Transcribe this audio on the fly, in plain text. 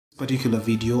Particular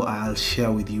video, I'll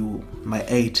share with you my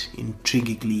 8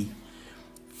 intriguingly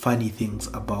funny things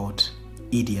about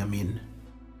Idi Amin.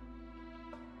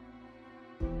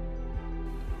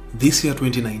 This year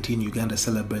 2019, Uganda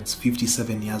celebrates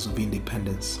 57 years of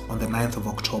independence on the 9th of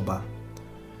October.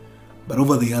 But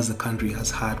over the years, the country has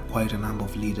had quite a number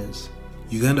of leaders.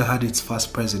 Uganda had its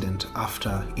first president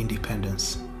after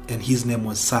independence, and his name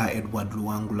was Sir Edward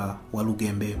Luwangula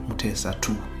Walugembe Mutesa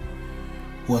II,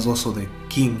 who was also the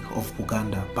king of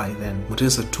Buganda by then.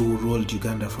 Mutesa II ruled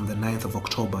Uganda from the 9th of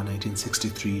October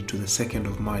 1963 to the 2nd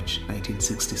of March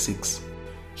 1966.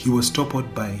 He was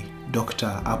toppled by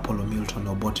Dr. Apollo Milton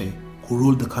Obote, who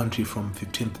ruled the country from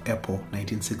 15th April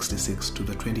 1966 to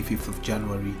the 25th of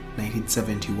January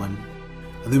 1971.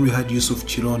 And then we had Yusuf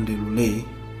Chironde Lule,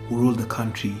 who ruled the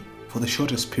country for the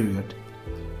shortest period,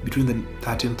 between the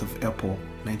 13th of April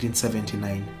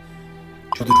 1979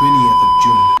 to the 20th of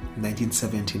June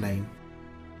 1979.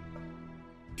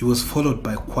 He was followed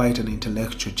by quite an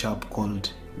intellectual chap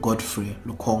called Godfrey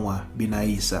Lukongwa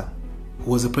Binaisa,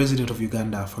 who was the president of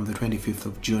Uganda from the 25th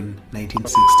of June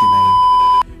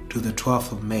 1969 to the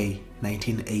 12th of May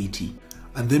 1980.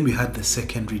 And then we had the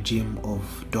second regime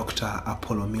of Dr.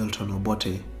 Apollo Milton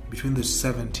Obote between the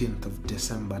 17th of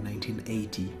December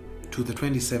 1980 to the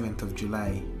 27th of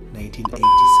July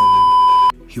 1987.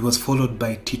 He was followed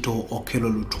by Tito Okello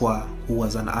Lutwa, who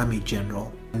was an army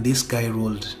general. And this guy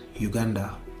ruled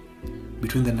Uganda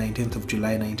between the 19th of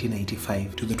July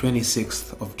 1985 to the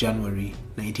 26th of January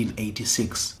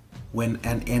 1986, when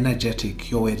an energetic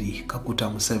Yoweri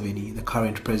Kaguta Museveni, the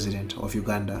current president of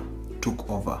Uganda, took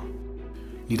over.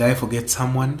 Did I forget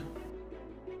someone?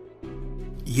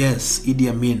 Yes, Idi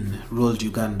Amin ruled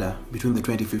Uganda between the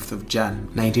 25th of Jan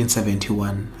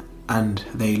 1971 and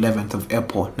the 11th of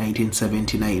April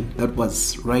 1979. That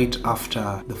was right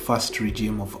after the first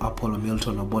regime of Apollo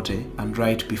Milton Obote and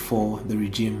right before the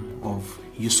regime of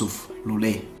Yusuf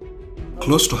Lule.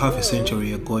 Close to half a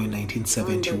century ago in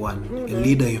 1971, a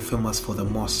leader infamous for the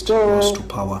most rose to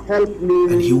power,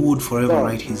 and he would forever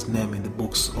write his name in the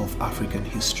books of African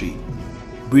history.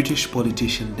 British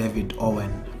politician David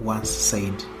Owen once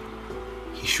said,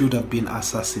 "He should have been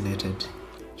assassinated.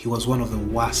 He was one of the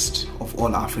worst of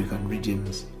all African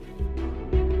regimes."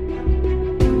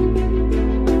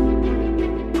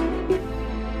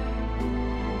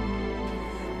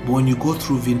 But when you go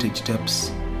through vintage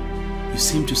tapes, you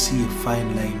seem to see a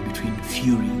fine line between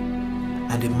fury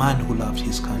and a man who loved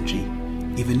his country,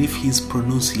 even if his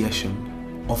pronunciation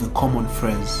of the common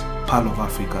phrase, Pearl of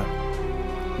Africa,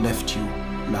 left you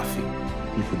laughing.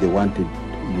 If they wanted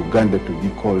Uganda to be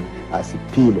called as a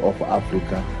Pearl of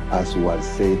Africa, as was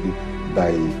said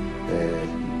by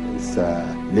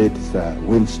late Sir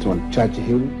Winston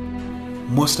Churchill.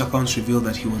 Most accounts reveal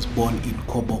that he was born in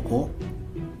Koboko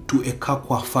to a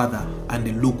Kakwa father and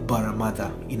a Lukbara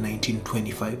mother in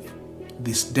 1925.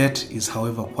 This date is,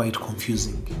 however, quite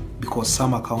confusing because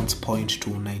some accounts point to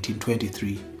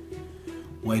 1923,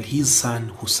 while his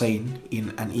son Hussein,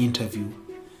 in an interview,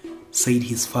 said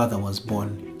his father was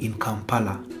born in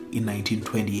Kampala in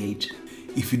 1928.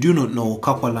 If you do not know,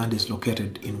 Kakwa land is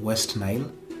located in West Nile.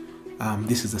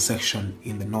 This is a section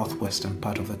in the northwestern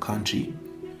part of the country.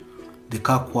 The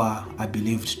Kakwa are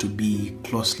believed to be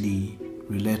closely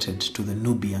related to the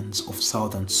Nubians of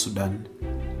southern Sudan.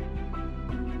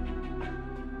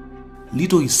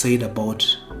 Little is said about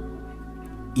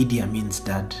Idi Amin's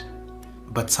dad,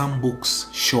 but some books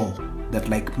show that,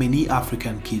 like many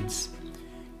African kids,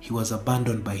 he was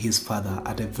abandoned by his father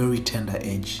at a very tender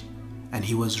age, and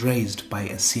he was raised by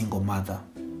a single mother,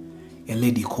 a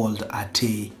lady called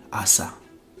Ate Asa.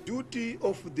 Duty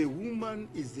of the woman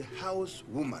is the house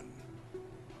woman.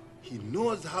 He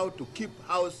knows how to keep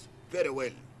house very well.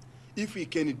 If he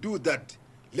can do that,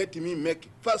 let me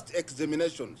make first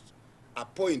examinations,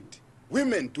 appoint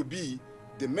women to be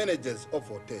the managers of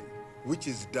hotel, which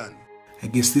is done. I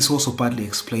guess this also partly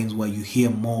explains why you hear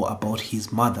more about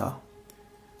his mother,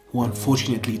 who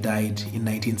unfortunately died in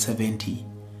 1970,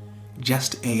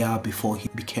 just a year before he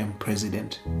became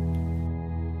president.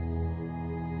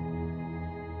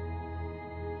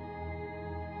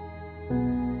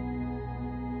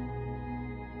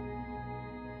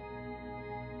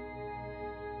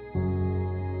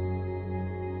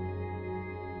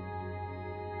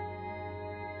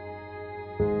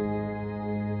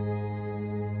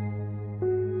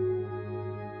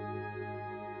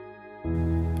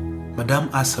 Madame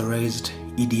Asa raised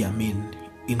Idi Amin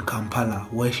in Kampala,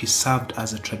 where she served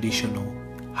as a traditional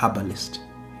herbalist,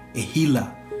 a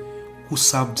healer who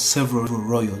served several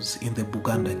royals in the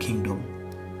Buganda kingdom,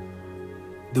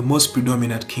 the most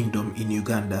predominant kingdom in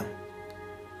Uganda.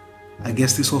 I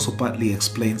guess this also partly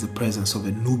explains the presence of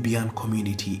a Nubian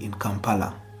community in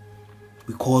Kampala.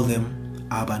 We call them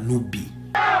Abanubi.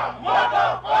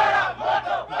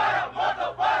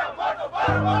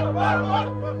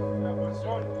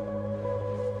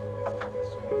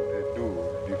 They do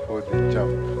before they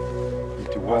jump.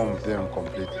 It warms them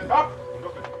completely.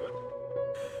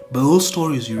 But all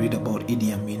stories you read about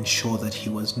Idi Amin show that he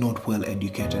was not well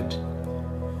educated.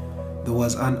 There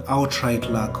was an outright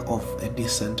lack of a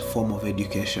decent form of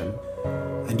education,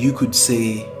 and you could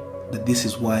say that this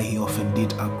is why he often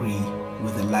did agree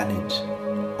with the learned,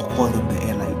 or call them the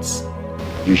elites.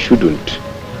 You shouldn't.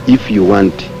 If you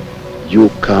want, you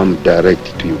come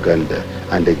direct to Uganda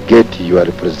and get your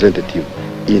representative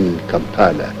in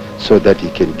Kampala so that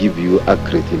he can give you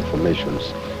accurate information.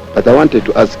 But I wanted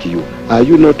to ask you, are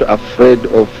you not afraid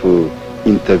of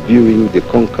interviewing the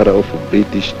conqueror of the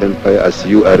British Empire as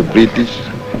you are British?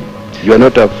 You are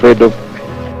not afraid of...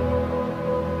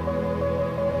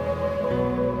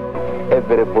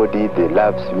 Everybody, they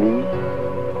loves me,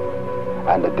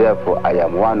 and therefore I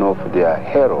am one of their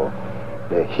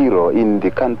the hero in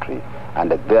the country,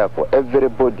 and therefore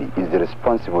everybody is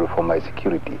responsible for my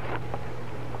security.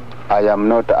 I am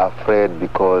not afraid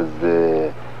because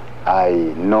I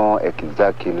know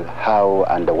exactly how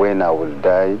and when I will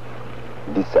die.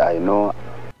 This I know.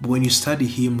 But when you study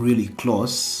him really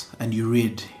close and you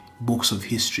read books of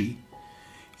history,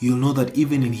 you'll know that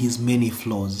even in his many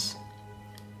flaws,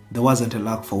 there wasn't a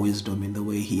lack for wisdom in the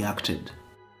way he acted.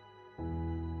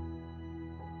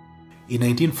 In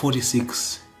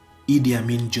 1946, Idi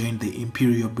Amin joined the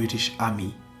Imperial British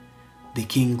Army, the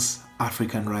King's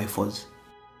African Rifles.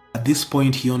 At this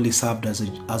point, he only served as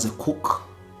a cook.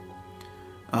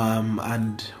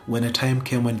 And when a time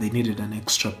came when they needed an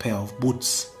extra pair of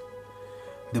boots,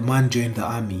 the man joined the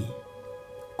army,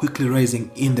 quickly rising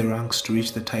in the ranks to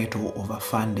reach the title of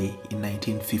Afande in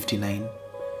 1959,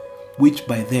 which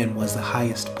by then was the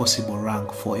highest possible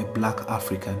rank for a black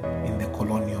African in the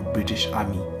colonial British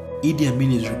Army. Idi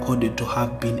Amin is recorded to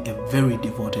have been a very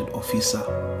devoted officer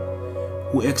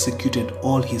who executed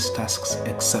all his tasks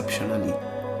exceptionally.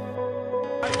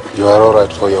 You are all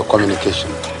right for your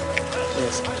communication?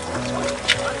 Yes.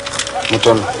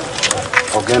 Muton,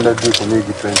 Ogenda did to make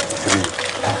it 23.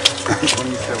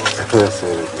 Yes,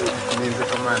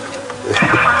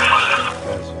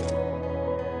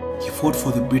 He fought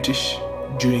for the British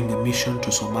during a mission to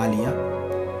Somalia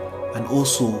and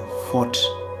also fought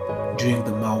during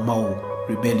the Mau Mau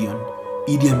rebellion.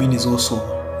 Idi Amin is also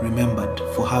remembered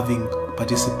for having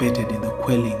participated in the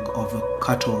quelling of the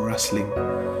cattle rustling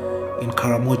in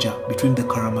Karamoja between the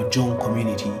Karamojong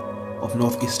community of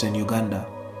northeastern Uganda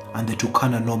and the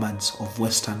Turkana nomads of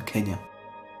western Kenya.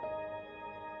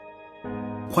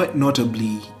 Quite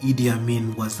notably, Idi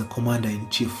Amin was the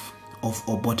commander-in-chief of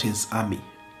Obote's army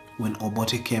when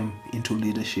Obote came into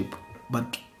leadership.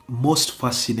 But most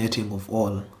fascinating of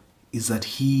all is that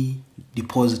he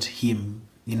deposed him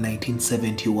in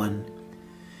 1971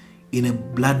 in a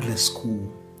bloodless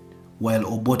coup while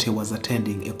Obote was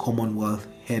attending a Commonwealth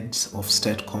Heads of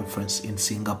State conference in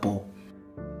Singapore.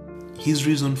 His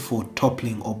reason for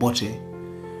toppling Obote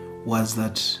was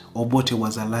that Obote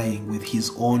was allying with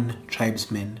his own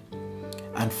tribesmen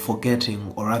and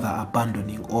forgetting or rather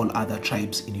abandoning all other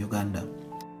tribes in Uganda.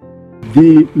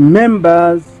 The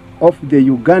members of the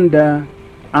Uganda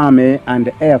Army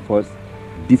and Air Force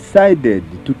decided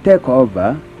to take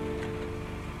over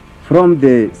from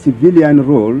the civilian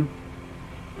role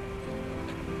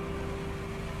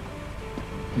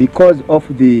because of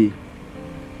the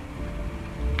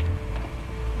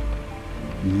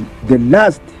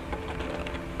last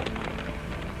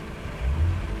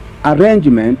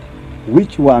arrangement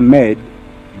which were made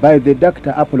by the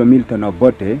Dr. Apollo Milton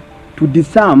Obote to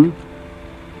disarm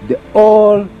the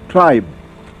whole tribe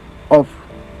of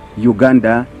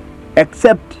Uganda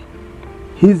except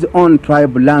his own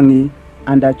tribe Langi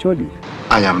and Acholi.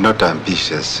 I am not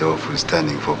ambitious of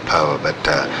standing for power, but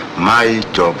my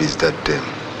job is that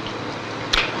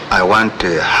I want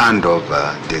to hand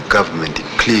over the government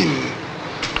clean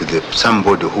to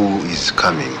somebody who is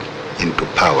coming into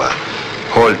power,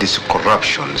 all these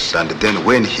corruptions, and then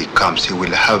when he comes, he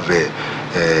will have a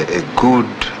good,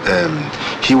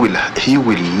 he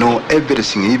will know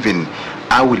everything. Even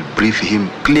I will brief him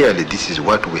clearly, this is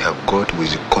what we have got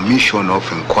with the Commission of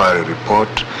Inquiry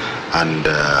report and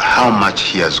how much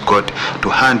he has got to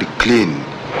hand clean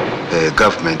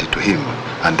government to him.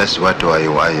 And that's what I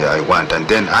want. And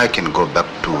then I can go back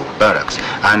to barracks.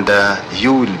 And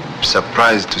you will be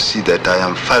surprised to see that I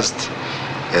am first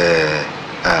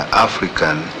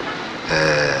African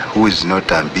who is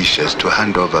not ambitious to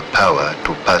hand over power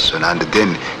to person and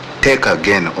then take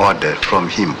again order from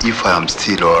him. If I am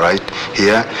still all right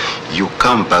here, you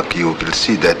come back, you will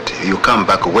see that you come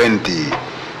back when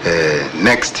the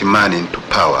next man into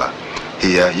power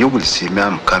here, you will see me,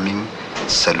 I'm coming,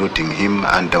 saluting him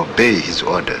and obey his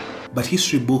order. But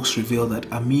history books reveal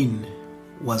that Amin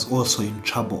was also in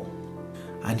trouble,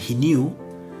 and he knew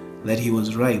that he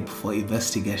was ripe for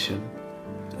investigation.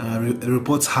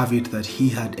 Reports have it that he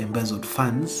had embezzled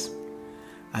funds,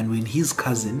 and when his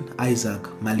cousin Isaac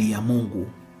Maliyamungu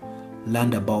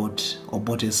learned about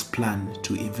Obote's plan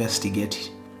to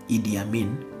investigate Idi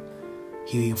Amin,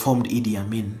 he informed Idi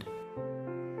Amin.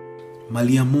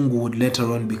 Maliyamungu would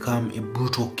later on become a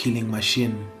brutal killing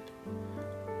machine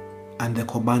and the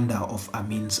commander of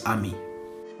Amin's army.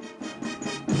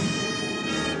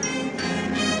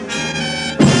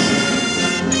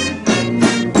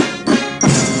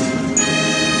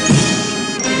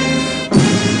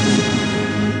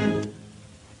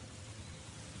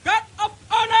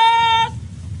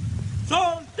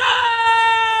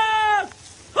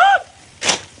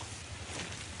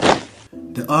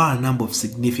 There are a number of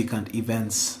significant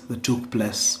events that took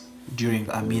place during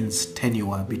Amin's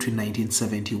tenure between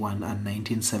 1971 and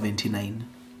 1979.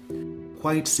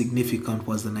 Quite significant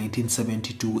was the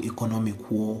 1972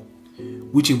 economic war,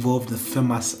 which involved the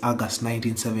famous August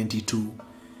 1972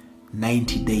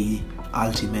 90-day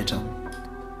ultimatum.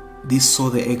 This saw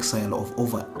the exile of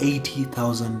over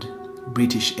 80,000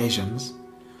 British Asians,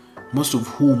 most of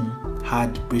whom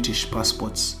had British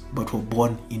passports but were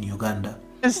born in Uganda.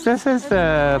 This is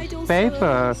the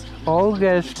paper,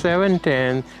 August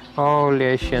 17, all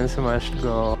Asians must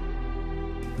go.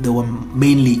 There were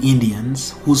mainly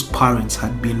Indians whose parents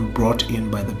had been brought in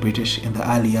by the British in the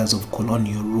early years of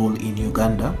colonial rule in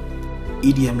Uganda.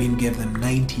 Idi Amin gave them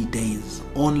 90 days,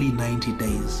 only 90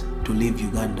 days, to leave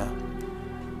Uganda.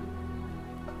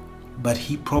 But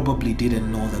he probably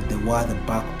didn't know that they were the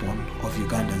backbone of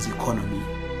Uganda's economy.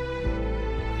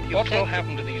 What will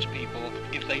happen to these people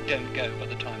if they don't go by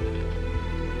the time of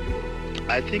it?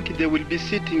 I think they will be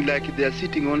sitting like they are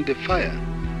sitting on the fire.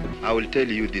 I will tell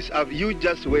you this. You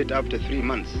just wait after 3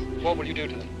 months. What will you do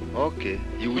to them? Okay,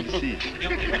 you will see.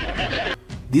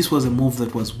 This was a move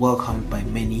that was welcomed by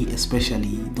many,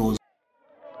 especially those.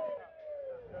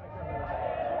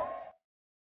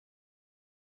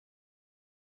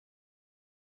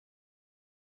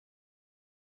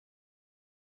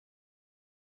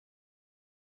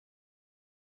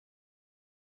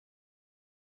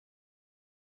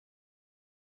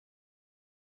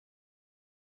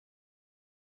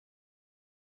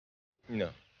 No,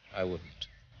 I wouldn't,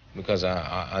 because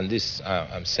on this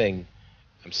I'm saying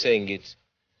it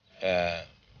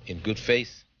in good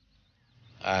faith,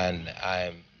 and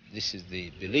this is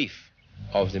the belief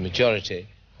of the majority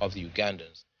of the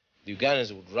Ugandans. The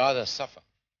Ugandans would rather suffer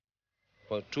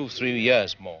for 2-3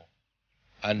 years more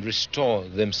and restore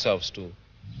themselves to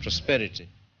prosperity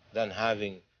than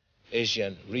having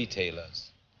Asian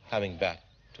retailers coming back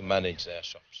to manage their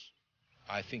shops.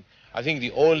 I think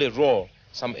the only role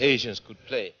some Asians could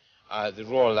play the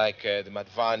role like the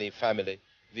Madhvani family,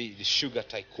 the sugar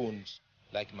tycoons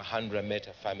like Mahendra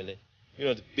Mehta family,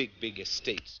 the big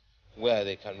estates where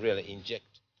they can really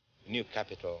inject new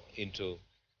capital into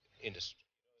industry.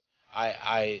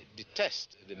 I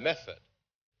detest the method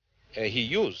he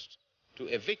used to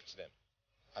evict them.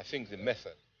 I think the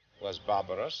method was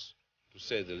barbarous, to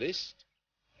say the least,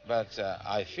 but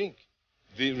I think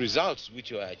the results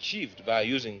which were achieved by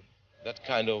using that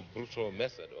kind of brutal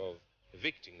method of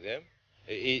evicting them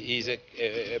is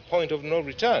a point of no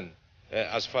return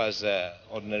as far as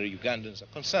ordinary Ugandans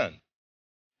are concerned.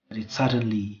 It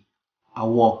certainly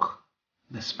awoke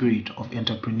the spirit of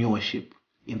entrepreneurship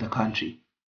in the country.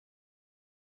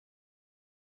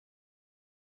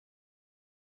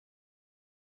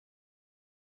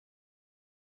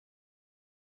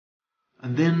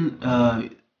 And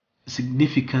then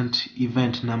significant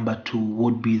event number 2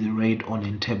 would be the raid on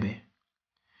Entebbe.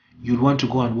 You'd want to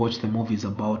go and watch the movies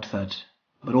about that,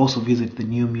 but also visit the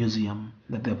new museum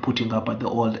that they're putting up at the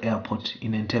old airport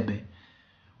in Entebbe,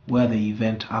 where the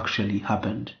event actually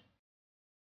happened.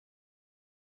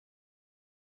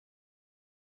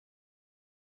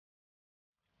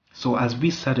 So as we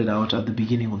started out at the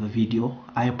beginning of the video,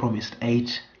 I promised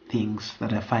 8 things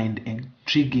that I find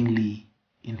intriguingly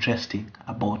interesting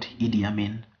about Idi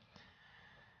Amin.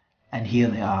 And here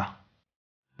they are.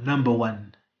 Number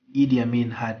 1, Idi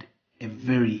Amin had a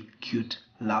very cute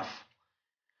laugh.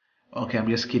 Okay, I'm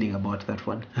just kidding about that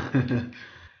one.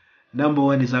 Number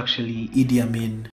 1 is actually Idi Amin